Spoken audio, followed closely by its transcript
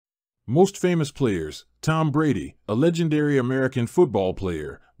Most famous players: Tom Brady, a legendary American football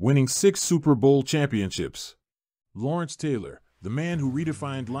player, winning 6 Super Bowl championships. Lawrence Taylor, the man who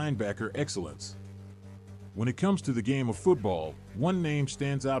redefined linebacker excellence. When it comes to the game of football, one name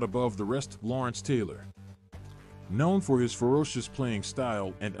stands out above the rest: Lawrence Taylor. Known for his ferocious playing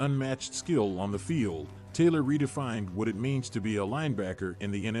style and unmatched skill on the field, Taylor redefined what it means to be a linebacker in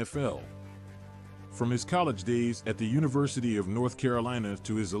the NFL. From his college days at the University of North Carolina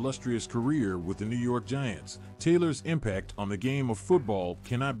to his illustrious career with the New York Giants, Taylor's impact on the game of football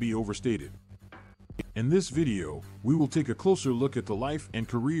cannot be overstated. In this video, we will take a closer look at the life and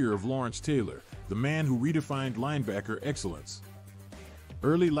career of Lawrence Taylor, the man who redefined linebacker excellence.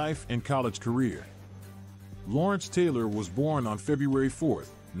 Early life and college career. Lawrence Taylor was born on February 4,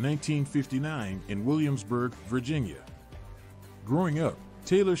 1959 in Williamsburg, Virginia. Growing up,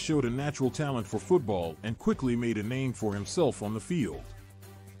 Taylor showed a natural talent for football and quickly made a name for himself on the field.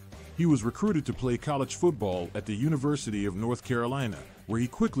 He was recruited to play college football at the University of North Carolina, where he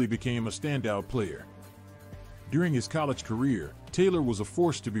quickly became a standout player. During his college career, Taylor was a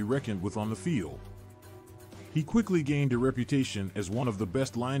force to be reckoned with on the field. He quickly gained a reputation as one of the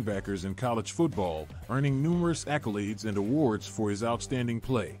best linebackers in college football, earning numerous accolades and awards for his outstanding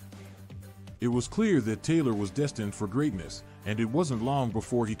play. It was clear that Taylor was destined for greatness, and it wasn't long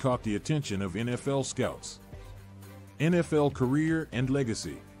before he caught the attention of NFL scouts. NFL career and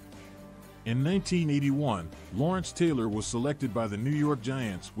legacy. In 1981, Lawrence Taylor was selected by the New York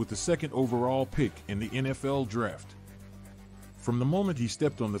Giants with the 2nd overall pick in the NFL draft. From the moment he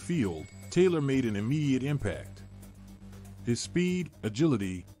stepped on the field, Taylor made an immediate impact. His speed,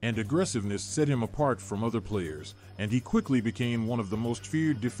 agility, and aggressiveness set him apart from other players, and he quickly became one of the most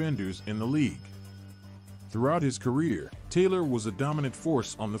feared defenders in the league. Throughout his career, Taylor was a dominant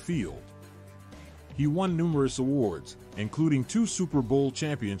force on the field. He won numerous awards, including 2 Super Bowl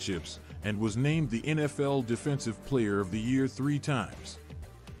championships, and was named the NFL Defensive Player of the Year 3 times.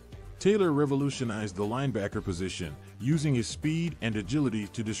 Taylor revolutionized the linebacker position, using his speed and agility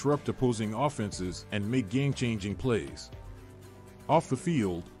to disrupt opposing offenses and make game-changing plays. Off the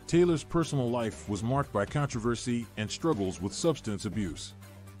field, Taylor's personal life was marked by controversy and struggles with substance abuse.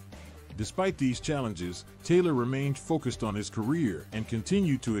 Despite these challenges, Taylor remained focused on his career and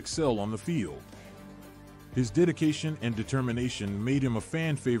continued to excel on the field. His dedication and determination made him a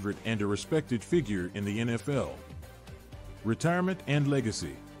fan favorite and a respected figure in the NFL. Retirement and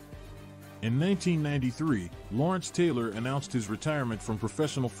legacy. In 1993, Lawrence Taylor announced his retirement from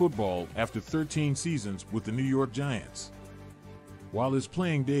professional football after 13 seasons with the New York Giants. While his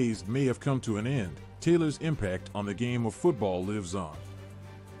playing days may have come to an end, Taylor's impact on the game of football lives on.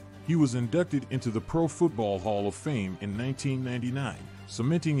 He was inducted into the Pro Football Hall of Fame in 1999,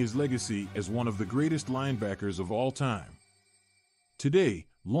 cementing his legacy as one of the greatest linebackers of all time. Today,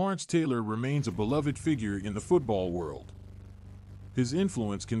 Lawrence Taylor remains a beloved figure in the football world. His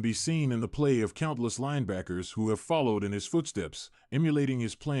influence can be seen in the play of countless linebackers who have followed in his footsteps, emulating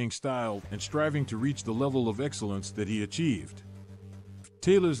his playing style and striving to reach the level of excellence that he achieved.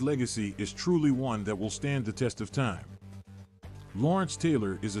 Taylor's legacy is truly one that will stand the test of time. Lawrence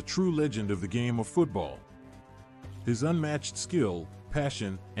Taylor is a true legend of the game of football. His unmatched skill,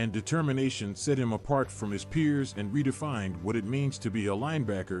 passion, and determination set him apart from his peers and redefined what it means to be a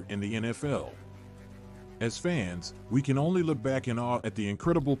linebacker in the NFL. As fans, we can only look back in awe at the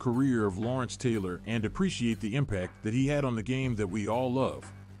incredible career of Lawrence Taylor and appreciate the impact that he had on the game that we all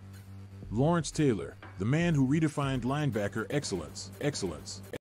love. Lawrence Taylor, the man who redefined linebacker excellence.